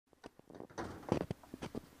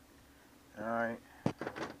Alright,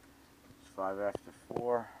 it's 5 after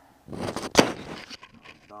 4. I'm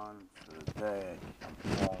done for the day. I'm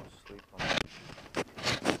falling asleep on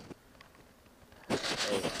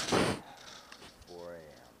 4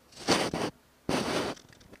 a.m.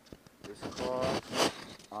 This car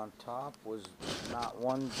on top was not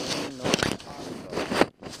one ding, no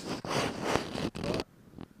Honda.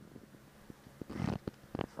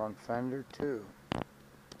 Front fender too.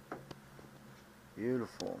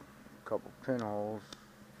 Beautiful. Couple pinholes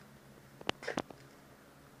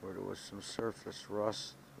where there was some surface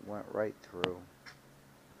rust, went right through.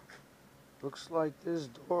 Looks like this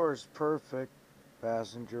door is perfect,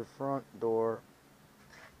 passenger front door,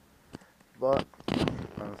 but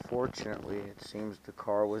unfortunately it seems the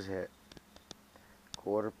car was hit.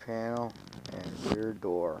 Quarter panel and rear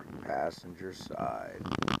door, passenger side,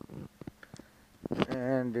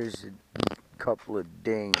 and there's a couple of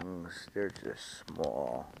dings. They're just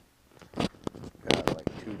small. Got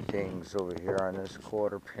like 2 dings over here on this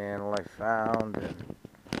quarter panel I found, and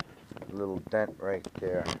a little dent right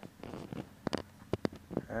there.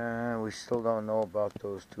 And we still don't know about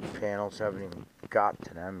those 2 panels. Haven't even got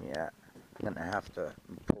to them yet. I'm gonna have to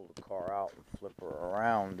pull the car out and flip her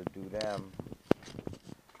around to do them.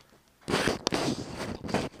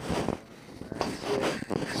 That's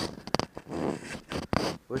it.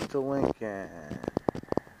 With the Lincoln,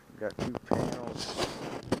 got 2 panels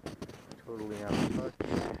totally untouched.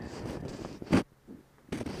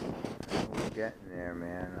 We're getting there,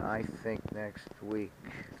 man. I think next week,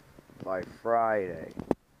 by Friday,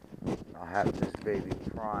 I'll have this baby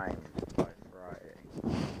primed by Friday.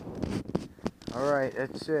 Alright,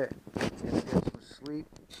 that's it. Gonna get some sleep.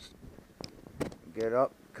 Get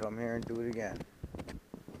up, come here and do it again.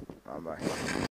 Bye-bye.